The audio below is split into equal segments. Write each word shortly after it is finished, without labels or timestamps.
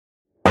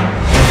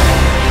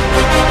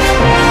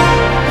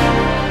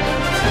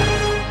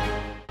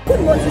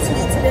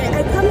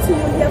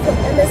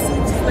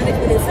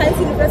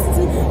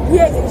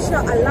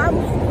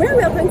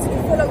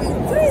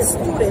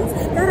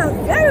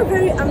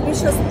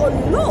emphasis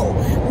on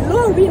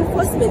law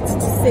reinforcement,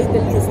 to say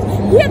the least.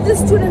 Here the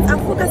students are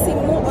focusing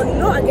more on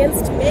law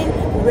against men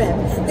rape.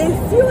 They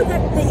feel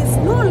that there is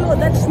no law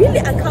that really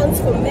accounts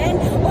for men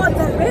or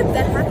the rape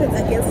that happens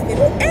against men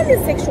or any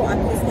sexual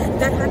abuse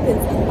that happens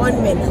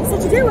on men.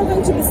 So today we're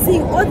going to be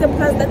seeing all the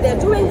plans that they're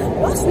doing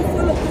whilst we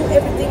follow through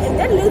everything, and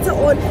then later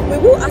on we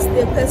will ask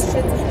their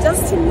questions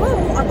just to know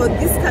more about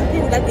this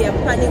campaign that they are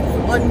planning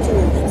on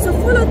doing. So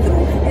follow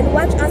through and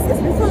watch us as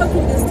we follow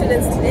through the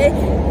students today.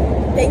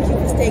 Thank you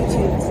for staying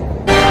tuned.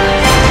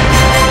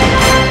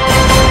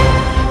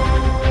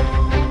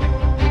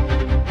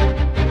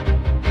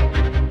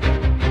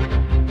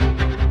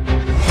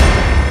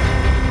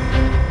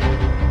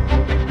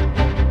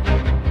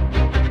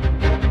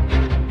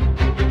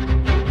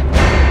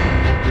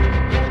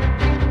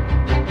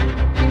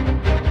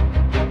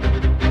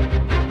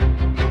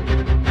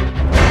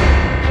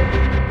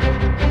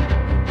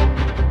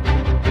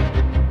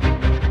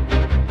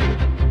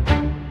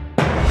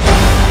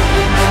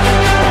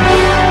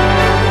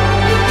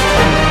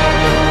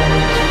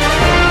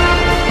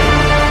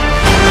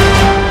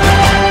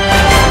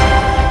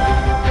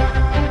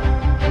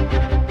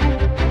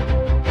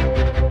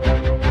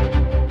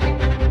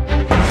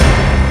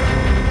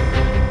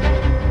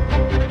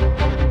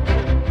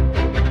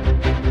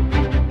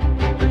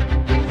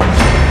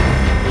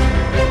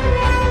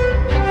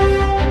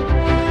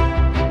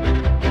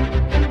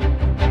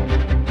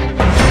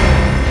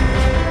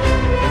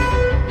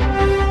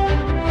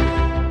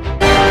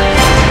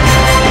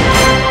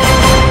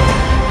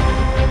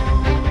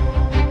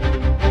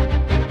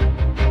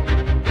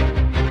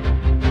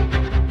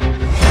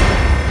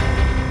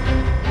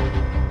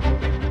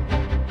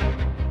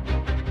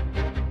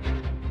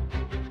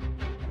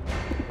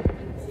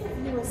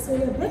 So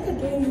we're back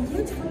again,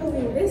 yet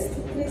following these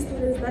three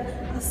students that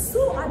are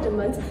so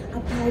adamant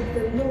about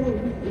the law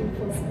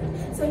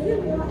reinforcement. So here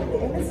we are at the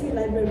MSU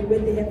library, where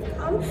they have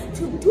come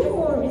to do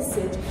more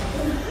research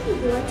on how they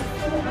want to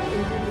follow up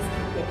and do this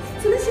campaign.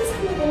 So let's just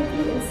follow them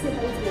through and see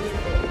how it's going to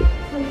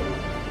go.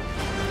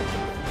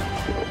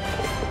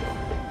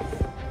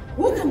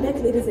 Welcome back,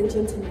 ladies and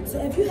gentlemen. So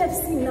as you have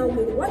seen now,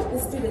 we watch the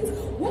students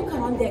walk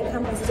around their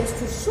campus just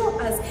to show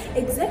us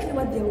exactly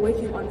what they're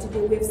working on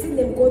today. We've seen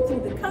them go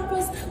through the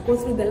campus, go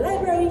through the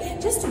library,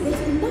 just to get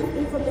enough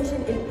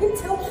information and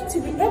intel to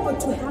be able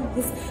to have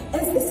this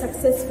as a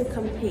successful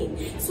campaign.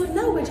 So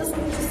now we're just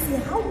going to see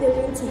how they're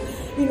going to,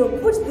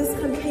 put this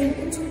campaign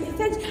into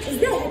effect as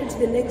they're headed to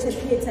the lecture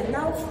theater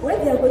now, where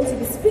they're going to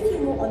be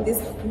speaking more on this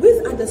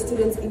with other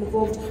students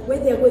involved, where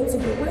they're going to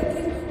be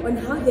working on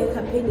how their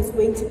campaign is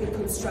going to be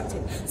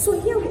constructed. So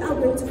here we are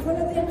going to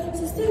follow them,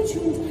 so stay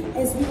tuned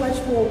as we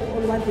watch more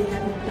on what they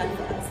have in plan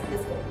for us.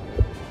 Let's go.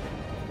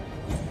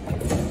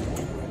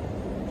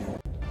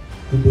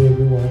 Good day,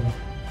 everyone.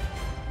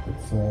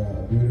 It's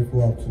a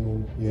beautiful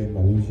afternoon here in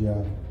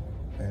Malaysia,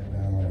 and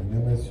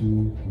in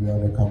MSU we are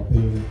on a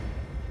campaign,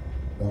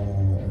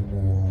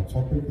 and the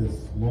topic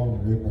is law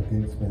and rape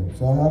against men.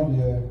 So I have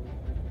here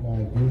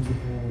my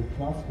beautiful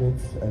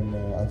classmates, and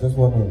I just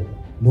want to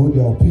know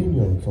their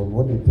opinions on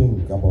what they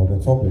think about the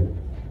topic.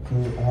 So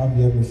I have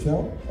here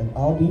Michelle and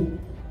Aldi.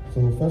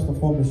 So first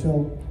of all,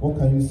 Michelle, what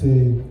can you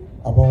say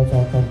about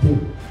our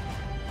campaign?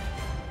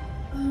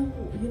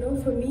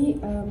 For me,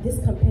 this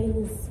campaign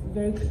is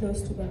very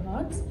close to the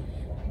heart,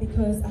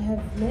 because I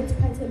have met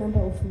quite a number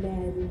of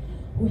men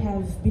who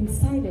have been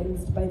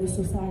silenced by the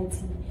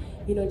society.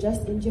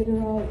 Just in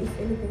general, if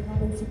anything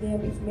happens to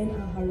them, if men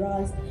are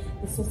harassed,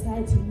 the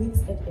society looks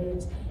at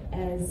it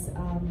as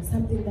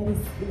something that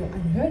is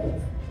unheard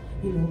of.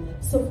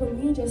 So for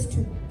me, just to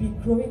be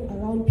growing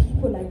around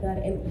people like that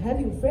and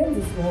having friends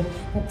as well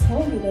that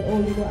tell me that,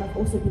 I've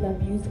also been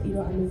abused,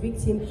 I'm a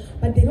victim,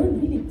 but they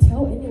don't really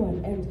tell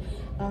anyone. And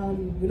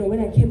when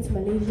I came to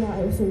Malaysia,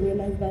 I also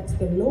realized that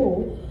the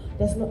law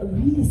does not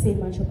really say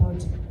much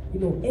about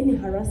any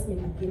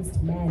harassment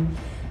against men.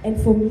 And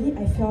for me,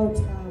 I felt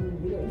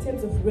in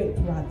terms of rape,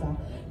 rather,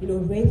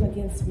 rape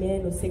against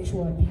men or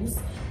sexual abuse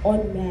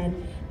on men.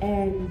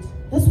 And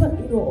that's what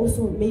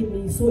also made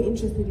me so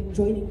interested in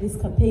joining this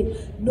campaign,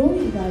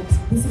 knowing that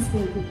this is for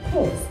a good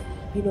cause.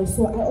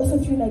 So I also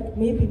feel like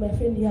maybe my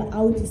friend here,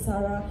 Audi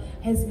Sarah,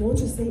 has more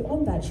to say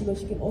on that. She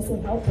can also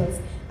help us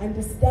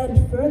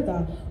understand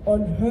further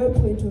on her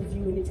point of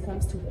view when it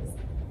comes to this.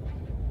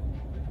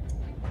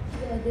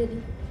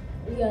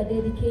 We are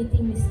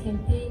dedicating this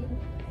campaign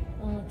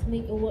to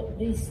make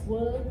this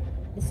world,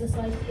 the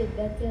society, a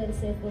better and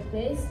safer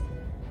place.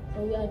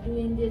 So we are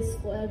doing this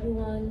for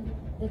everyone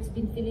that's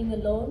been feeling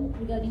alone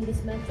regarding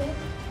this matter,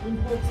 in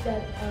hopes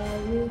that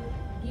we'll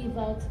give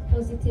out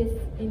positive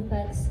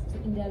impacts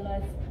in their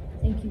life.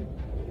 Thank you.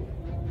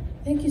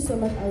 Thank you so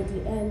much,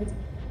 Audi. And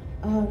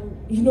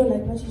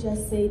like what you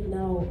just said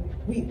now,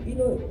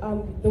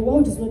 the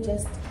world is not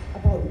just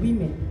about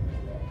women.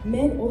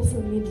 Men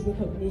also need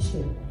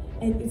recognition.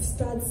 And it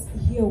starts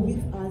here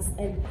with us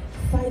and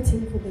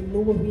fighting for the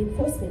law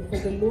reinforcement, for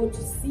the law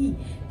to see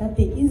that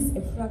there is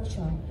a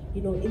fracture,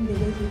 in the way they do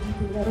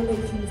things. I don't know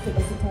if you, Mr.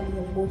 Basitali,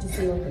 have more to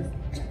say on this.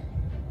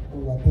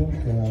 Well, I think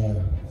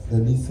the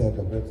least said,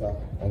 the better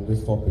on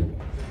this topic,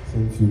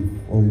 since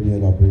you've already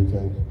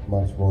elaborated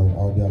much more and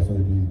Audi has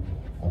already,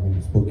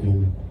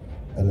 spoken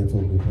a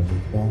little bit of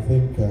it. But I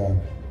think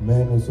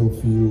men also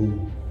feel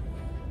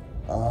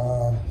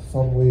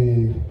some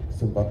way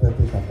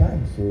sympathetic at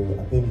times. So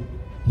I think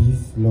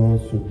these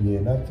laws should be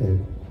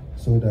enacted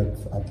so that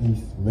at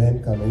least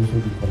men can also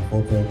be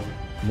comforted,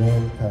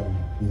 men can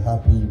be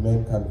happy,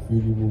 men can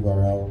freely move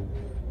around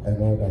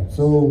and all that.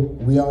 So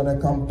we are on a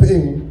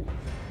campaign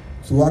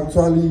to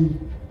actually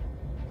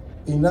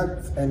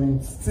enact and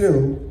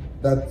instill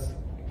that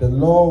the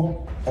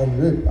law on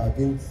rape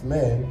against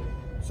men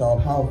shall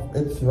have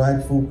its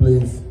rightful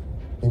place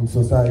in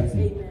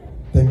society. Amen.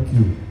 Thank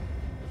you.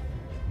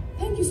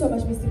 Thank you so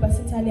much, Mr.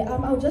 Basintale.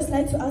 I would just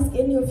like to ask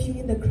any of you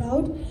in the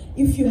crowd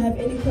if you have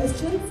any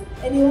questions.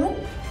 Anyone?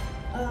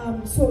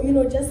 So,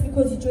 just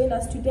because you joined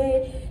us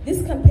today,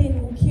 this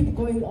campaign will keep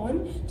going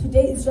on.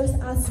 Today is just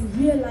us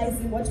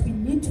realizing what we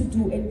need to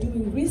do and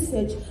doing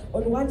research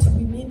on what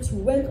we need to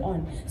work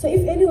on. So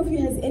if any of you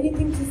has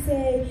anything to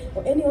say,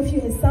 or any of you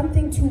has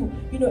something to,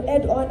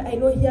 add on, I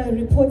know here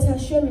reporter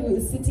Cheryl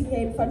is sitting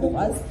here in front of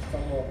us.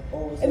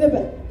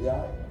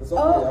 Yeah, it's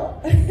okay, yeah.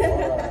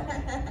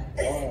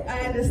 I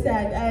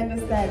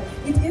understand.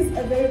 It is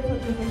a very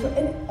controversial,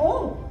 and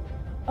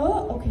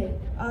okay.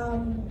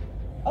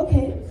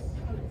 Okay.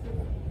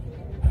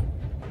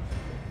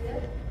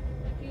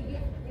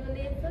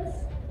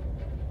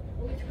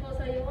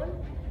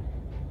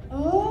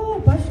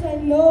 Oh,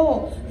 Bashline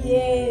Law.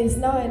 Yes,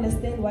 now I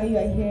understand why you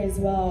are here as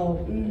well.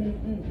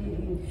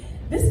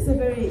 This is a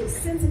very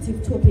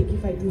sensitive topic,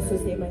 if I do so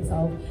say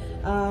myself.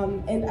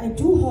 And I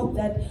do hope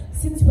that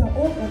since we are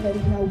all gathered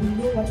here, we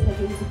know what we're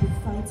going to be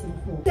fighting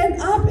for.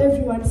 Stand up,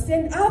 everyone.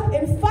 Stand up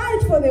and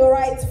fight for your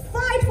rights.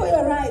 Fight for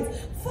your rights.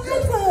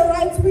 Fight for your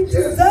rights. We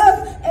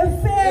deserve a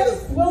fair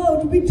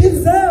world. We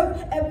deserve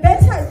a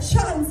better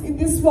chance in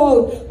this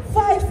world.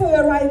 Fight for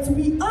your rights.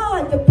 We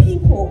are the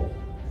people.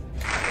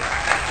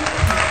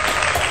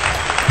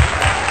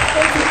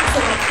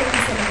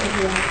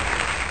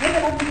 Have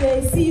a lovely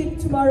day. See you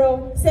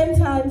tomorrow, same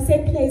time,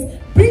 same place.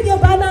 Bring your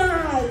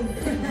banners!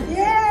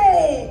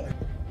 Yay!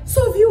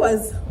 So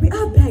viewers, we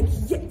are back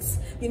yet,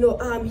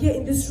 here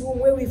in this room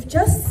where we've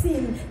just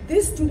seen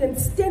these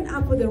students stand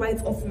up for the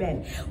rights of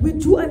men. We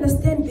do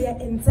understand their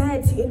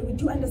anxiety and we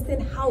do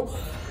understand how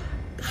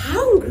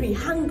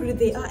hungry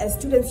they are as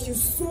students. You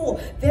saw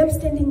them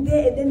standing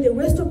there and then the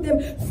rest of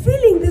them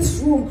filling this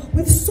room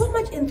with so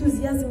much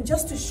enthusiasm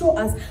just to show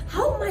us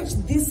how much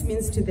this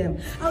means to them.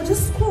 I'll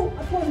just call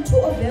upon two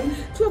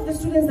of the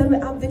students that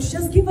were up there to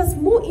just give us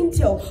more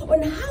intel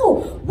on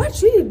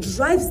what really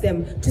drives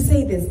them to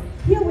say this.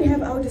 Here we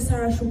have Audi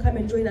Sarah who come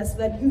and join us so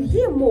that you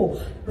hear more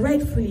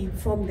rightfully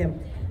from them.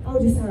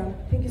 Audi Sarah,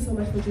 thank you so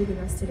much for joining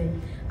us today.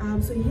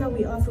 So here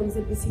we are from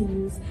ZBC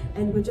News,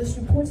 and we're just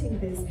reporting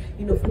this,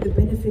 for the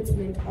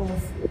betterment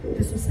of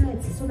the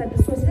society, so that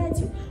the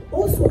society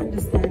also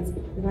understands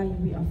why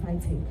we are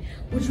fighting.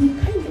 Would you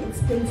kindly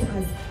explain to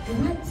us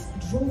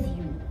what drove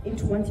you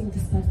into wanting to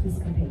start this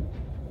campaign?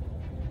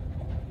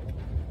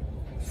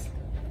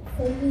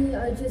 For me,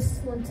 I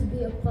just want to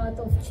be a part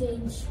of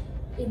change.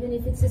 Even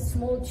if it's a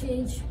small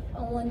change,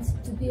 I want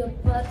to be a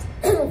part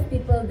of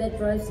people that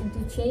drives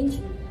into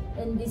change.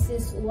 And this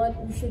is what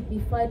we should be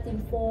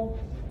fighting for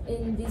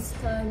in these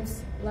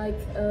times.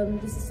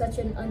 This is such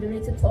an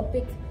underrated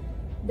topic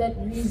that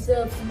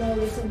deserves more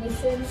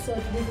recognition. So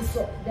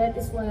that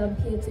is why I'm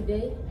here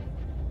today.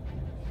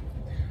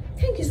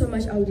 Thank you so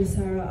much, Audi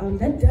Sarah.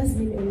 That does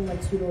mean a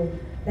lot,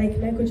 like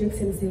Michael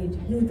Jackson said,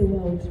 heal the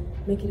world,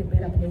 make it a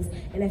better place.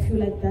 And I feel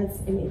like that's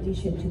in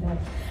addition to that.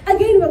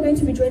 Again, we're going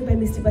to be joined by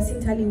Mr.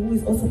 Basintale, who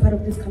is also part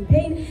of this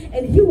campaign,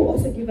 and he will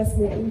also give us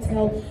more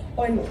intel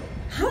on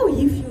how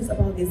he feels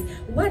about this,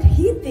 what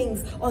he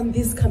thinks on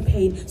this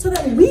campaign, so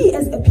that we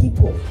as a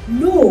people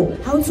know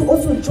how to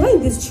also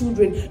join these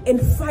children and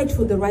fight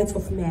for the rights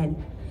of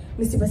man.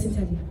 Mr.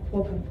 Basintale,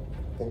 welcome.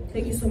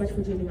 Thank you so much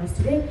for joining us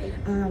today.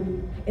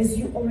 As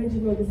you already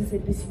know, this is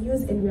ZBC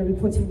News and we are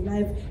reporting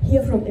live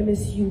here from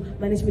MSU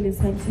Management and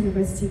Science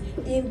University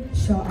in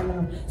Shah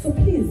Alam. So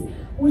please,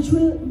 would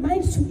you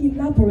mind to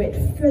elaborate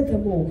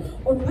furthermore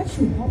on what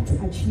you hope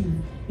to achieve,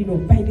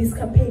 by this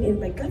campaign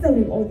and by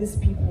gathering all these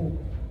people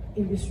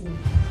in this room?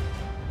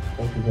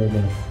 Thank you very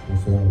much,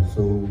 Michelle.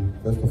 So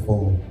first of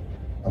all,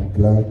 I'm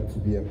glad to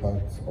be a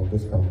part of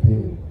this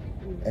campaign.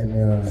 And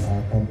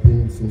our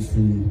campaign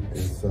simply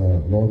is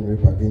lawn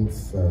rape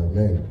against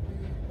men.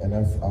 And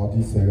as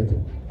Audi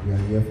said, we are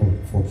here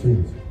for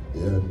change.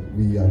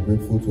 We are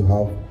grateful to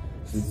have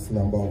this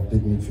number of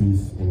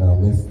dignitaries in our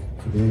midst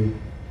today.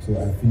 So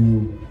I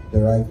feel the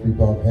right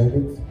people have heard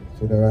it,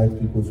 so the right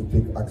people should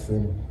take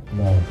action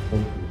now.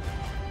 Thank you.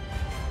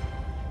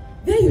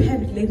 There you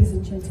have it, ladies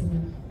and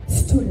gentlemen.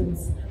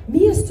 Students,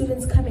 mere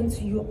students coming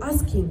to you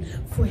asking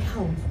for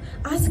help,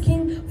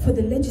 asking for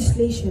the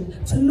legislation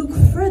to look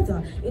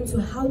further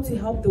into how to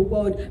help the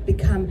world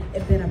become a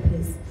better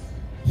place.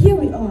 Here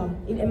we are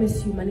in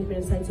MSU Management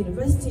and Science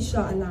University,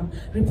 Shah Alam,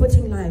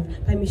 reporting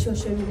live by Michelle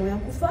Shemi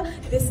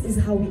Moyakufa. This is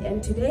how we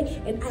end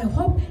today, and I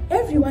hope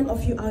every one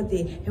of you out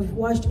there have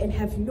watched and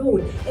have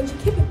known, and you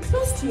keep it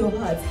close to your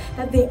hearts,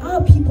 that there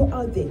are people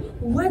out there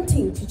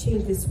wanting to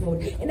change this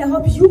world. And I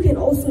hope you can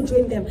also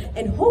join them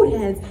and hold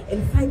hands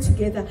and fight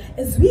together,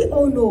 as we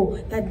all know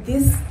that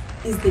this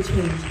is the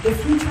change. The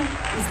future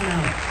is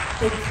now.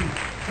 Thank you.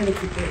 Have a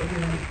good day,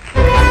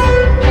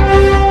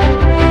 everyone.